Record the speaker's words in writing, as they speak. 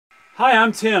Hi,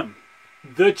 I'm Tim,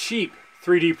 the cheap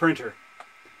 3D printer.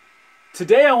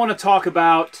 Today I want to talk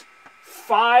about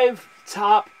 5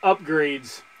 top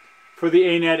upgrades for the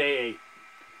Anet A8.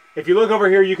 If you look over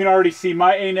here, you can already see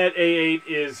my Anet A8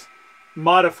 is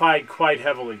modified quite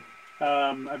heavily.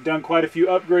 I've done quite a few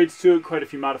upgrades to it, quite a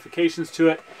few modifications to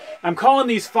it. I'm calling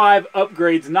these 5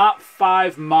 upgrades, not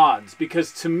 5 mods,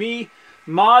 because to me,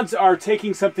 mods are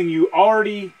taking something you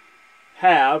already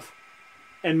have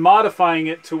and modifying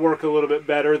it to work a little bit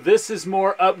better. This is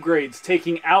more upgrades,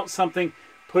 taking out something,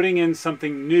 putting in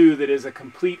something new that is a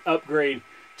complete upgrade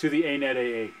to the Anet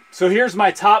A8. So here's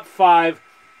my top 5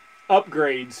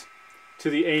 upgrades to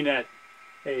the Anet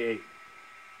A8.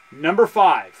 Number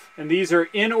 5, and these are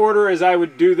in order as I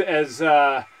would do as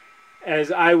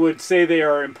I would say they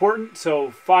are important.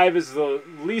 So 5 is the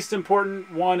least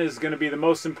important. 1 is going to be the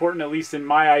most important, at least in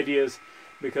my ideas,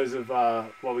 because of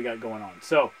what we got going on.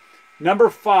 So number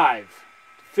 5,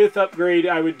 5th upgrade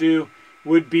I would do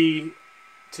would be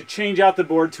to change out the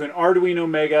board to an Arduino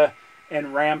Mega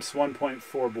and Ramps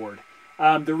 1.4 board.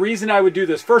 The reason I would do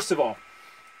this, first of all,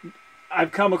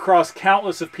 I've come across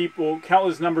countless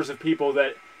numbers of people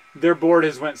that their board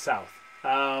has went south.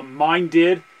 Mine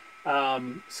did.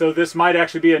 So this might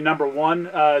actually be a number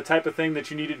 1 type of thing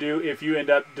that you need to do if you end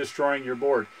up destroying your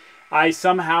board. I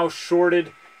somehow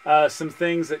shorted some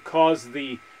things that caused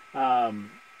the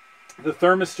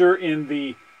thermistor in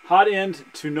the hot end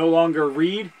to no longer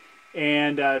read,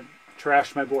 and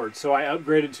trashed my board. So I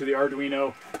upgraded to the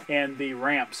Arduino and the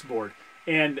Ramps board.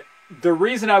 And the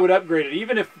reason I would upgrade it,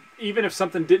 even if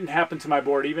something didn't happen to my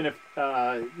board, even if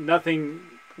nothing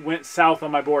went south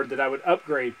on my board that I would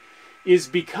upgrade, is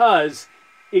because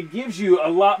it gives you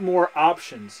a lot more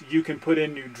options. You can put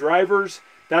in new drivers.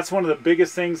 That's one of the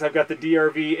biggest things. I've got the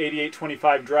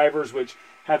DRV8825 drivers, which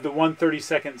have the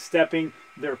 1/32 stepping.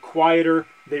 They're quieter.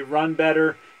 They run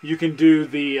better. You can do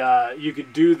the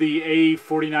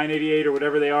A4988 or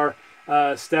whatever they are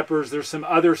steppers. There's some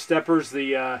other steppers.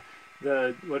 The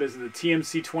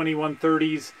TMC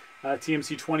 2130s,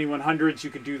 TMC 2100s.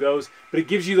 You could do those, but it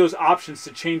gives you those options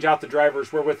to change out the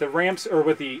drivers. Where with the Ramps or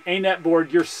with the Anet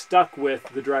board, you're stuck with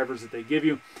the drivers that they give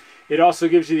you. It also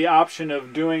gives you the option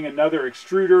of doing another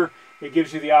extruder. It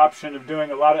gives you the option of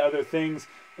doing a lot of other things.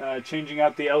 Changing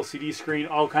out the LCD screen,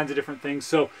 all kinds of different things.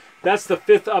 So that's the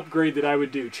 5th upgrade that I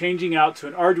would do, changing out to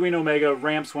an Arduino Mega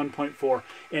Ramps 1.4.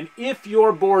 And if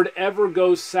your board ever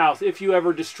goes south, if you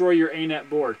ever destroy your Anet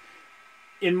board,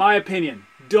 in my opinion,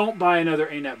 don't buy another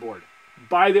Anet board.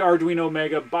 Buy the Arduino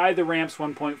Mega, buy the Ramps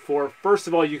 1.4. First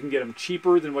of all, you can get them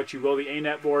cheaper than what you will the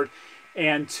Anet board.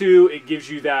 And 2, it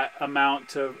gives you that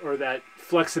amount of, or that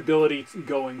flexibility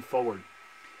going forward.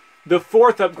 The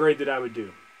 4th upgrade that I would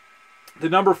do, the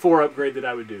number 4 upgrade that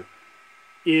I would do,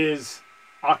 is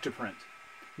Octoprint.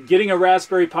 Getting a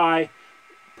Raspberry Pi,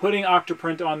 putting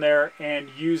Octoprint on there, and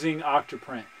using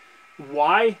Octoprint.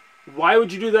 Why? Why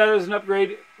would you do that as an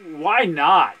upgrade? Why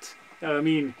not? I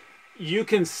mean, you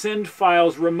can send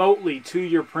files remotely to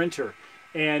your printer,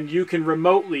 and you can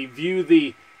remotely view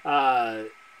the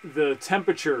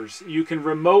temperatures. You can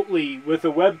remotely, with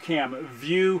a webcam,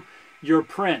 view your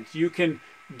print. You can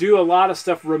do a lot of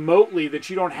stuff remotely that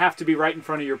you don't have to be right in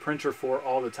front of your printer for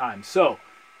all the time. So,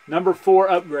 number 4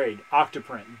 upgrade,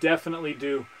 Octoprint. Definitely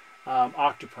do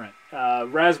Octoprint.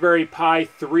 Raspberry Pi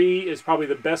 3 is probably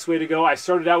the best way to go. I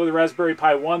started out with a Raspberry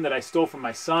Pi 1 that I stole from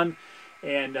my son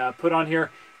and put on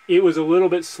here. It was a little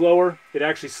bit slower. It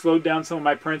actually slowed down some of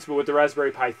my prints, but with the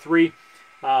Raspberry Pi 3,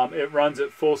 it runs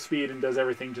at full speed and does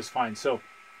everything just fine. So,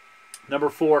 number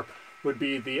 4 would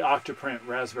be the Octoprint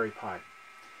Raspberry Pi.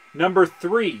 Number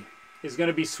 3 is going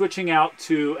to be switching out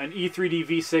to an E3D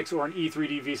V6 or an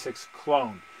E3D V6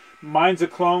 clone. Mine's a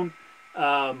clone.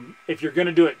 If you're going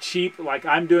to do it cheap, like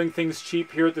I'm doing things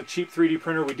cheap here at the Cheap 3D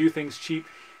Printer, we do things cheap,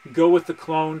 go with the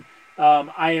clone.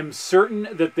 I am certain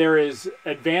that there is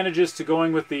advantages to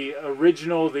going with the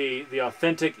original, the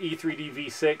authentic E3D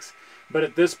V6, but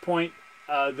at this point,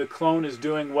 the clone is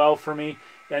doing well for me.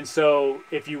 And so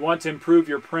if you want to improve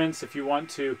your prints, if you want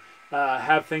to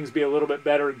have things be a little bit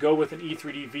better, go with an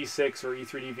E3D V6 or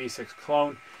E3D V6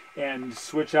 clone and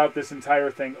switch out this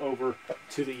entire thing over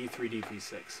to the E3D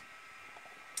V6.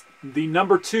 The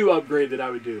number 2 upgrade that I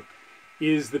would do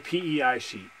is the PEI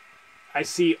sheet. I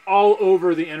see all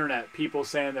over the internet people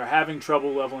saying they're having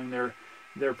trouble leveling their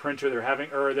printer.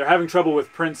 They're having trouble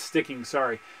with print sticking.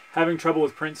 Sorry, having trouble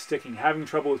with print sticking. Having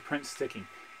trouble with print sticking.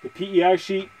 The PEI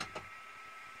sheet,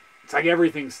 it's like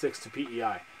everything sticks to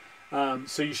PEI.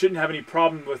 So you shouldn't have any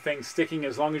problem with things sticking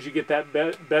as long as you get that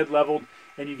bed leveled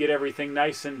and you get everything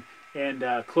nice and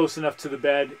close enough to the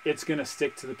bed. It's going to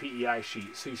stick to the PEI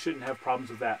sheet, so you shouldn't have problems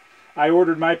with that. I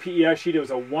ordered my PEI sheet. It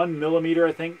was a 1mm,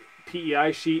 I think,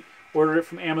 PEI sheet. Ordered it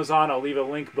from Amazon. I'll leave a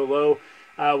link below.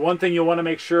 One thing you'll want to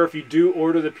make sure if you do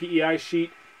order the PEI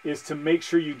sheet is to make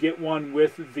sure you get one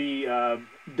with the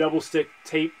double stick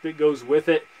tape that goes with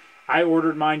it. I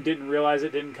ordered mine, didn't realize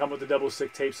it didn't come with the double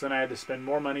stick tape, so then I had to spend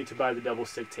more money to buy the double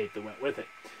stick tape that went with it.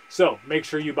 So make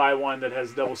sure you buy one that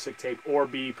has double stick tape, or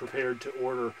be prepared to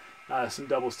order some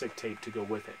double stick tape to go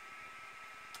with it.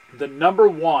 The number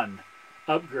one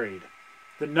upgrade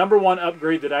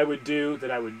that I would do,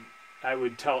 that I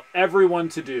would tell everyone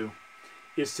to do,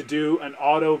 is to do an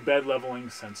auto bed leveling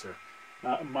sensor.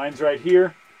 Mine's right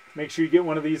here. Make sure you get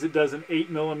one of these that does an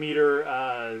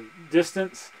 8mm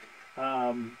distance.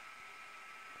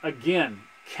 Again,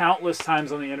 countless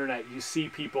times on the internet you see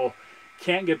people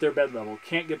can't get their bed leveled,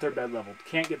 can't get their bed leveled,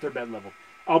 can't get their bed leveled.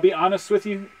 I'll be honest with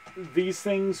you, these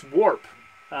things warp,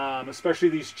 especially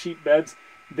these cheap beds.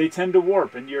 They tend to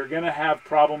warp, and you're going to have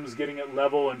problems getting it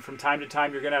level, and from time to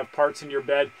time you're going to have parts in your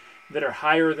bed that are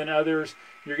higher than others.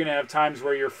 You're going to have times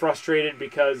where you're frustrated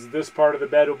because this part of the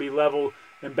bed will be level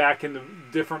and back in the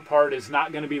different part is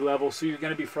not going to be level, so you're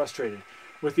going to be frustrated.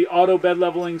 With the auto bed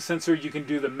leveling sensor, you can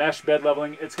do the mesh bed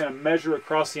leveling. It's going to measure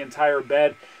across the entire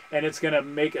bed, and it's going to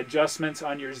make adjustments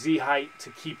on your Z height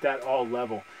to keep that all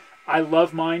level. I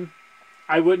love mine.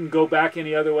 I wouldn't go back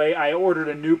any other way. I ordered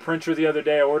a new printer the other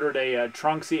day. I ordered a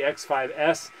Tronxy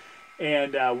X5S,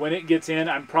 and when it gets in,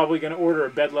 I'm probably going to order a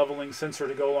bed leveling sensor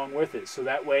to go along with it, so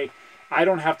that way I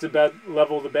don't have to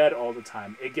level the bed all the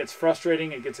time. It gets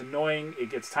frustrating, it gets annoying,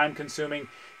 it gets time consuming.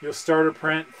 You'll start a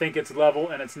print, think it's level,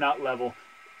 and it's not level.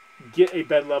 Get a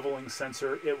bed leveling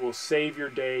sensor. It will save your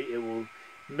day. It will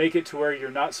make it to where you're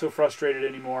not so frustrated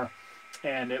anymore,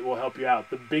 and it will help you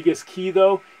out. The biggest key,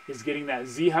 though, is getting that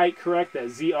Z height correct, that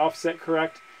Z offset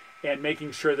correct, and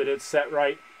making sure that it's set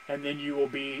right, and then you will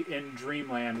be in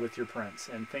dreamland with your prints,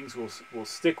 and things will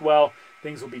stick well.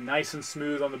 Things will be nice and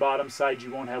smooth on the bottom side. You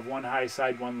won't have one high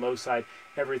side, one low side.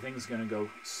 Everything's going to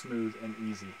go smooth and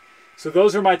easy. So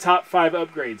those are my top 5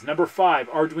 upgrades. Number 5,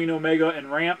 Arduino Mega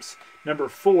and ramps. Number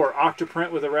 4, Octoprint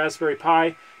with a Raspberry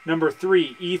Pi. Number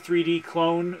 3, E3D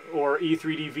clone or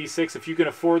E3D V6. If you can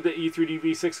afford the E3D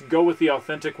V6, go with the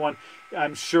authentic one.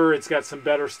 I'm sure it's got some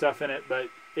better stuff in it, but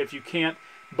if you can't,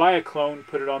 buy a clone,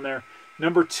 put it on there.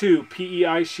 Number 2,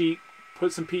 PEI sheet.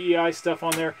 Put some PEI stuff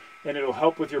on there, and it'll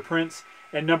help with your prints.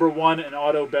 And number 1, an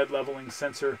auto bed leveling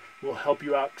sensor will help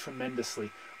you out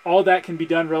tremendously. All that can be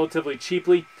done relatively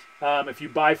cheaply. If you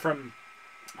buy from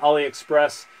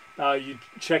AliExpress, you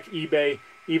check eBay,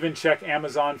 even check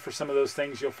Amazon for some of those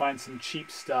things. You'll find some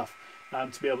cheap stuff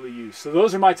to be able to use. So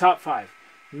those are my top 5.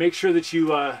 Make sure that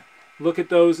you look at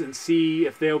those and see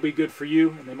if they'll be good for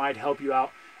you, and they might help you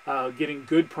out getting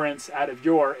good prints out of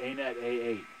your Anet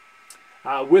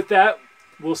A8. With that,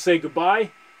 we'll say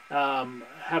goodbye.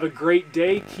 Have a great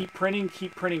day. Keep printing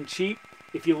cheap.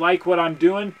 If you like what I'm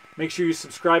doing, make sure you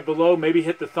subscribe below. Maybe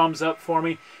hit the thumbs up for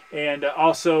me. And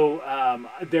also,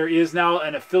 there is now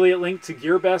an affiliate link to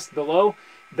GearBest below.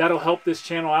 That'll help this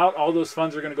channel out. All those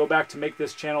funds are going to go back to make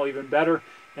this channel even better.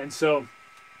 And so,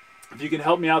 if you can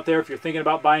help me out there, if you're thinking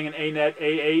about buying an Anet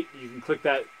A8, you can click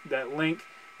that link.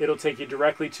 It'll take you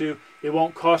directly to. It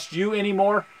won't cost you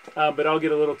anymore, but I'll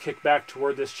get a little kickback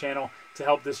toward this channel to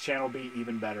help this channel be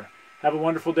even better. Have a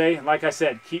wonderful day. And like I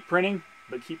said, keep printing,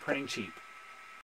 but keep printing cheap.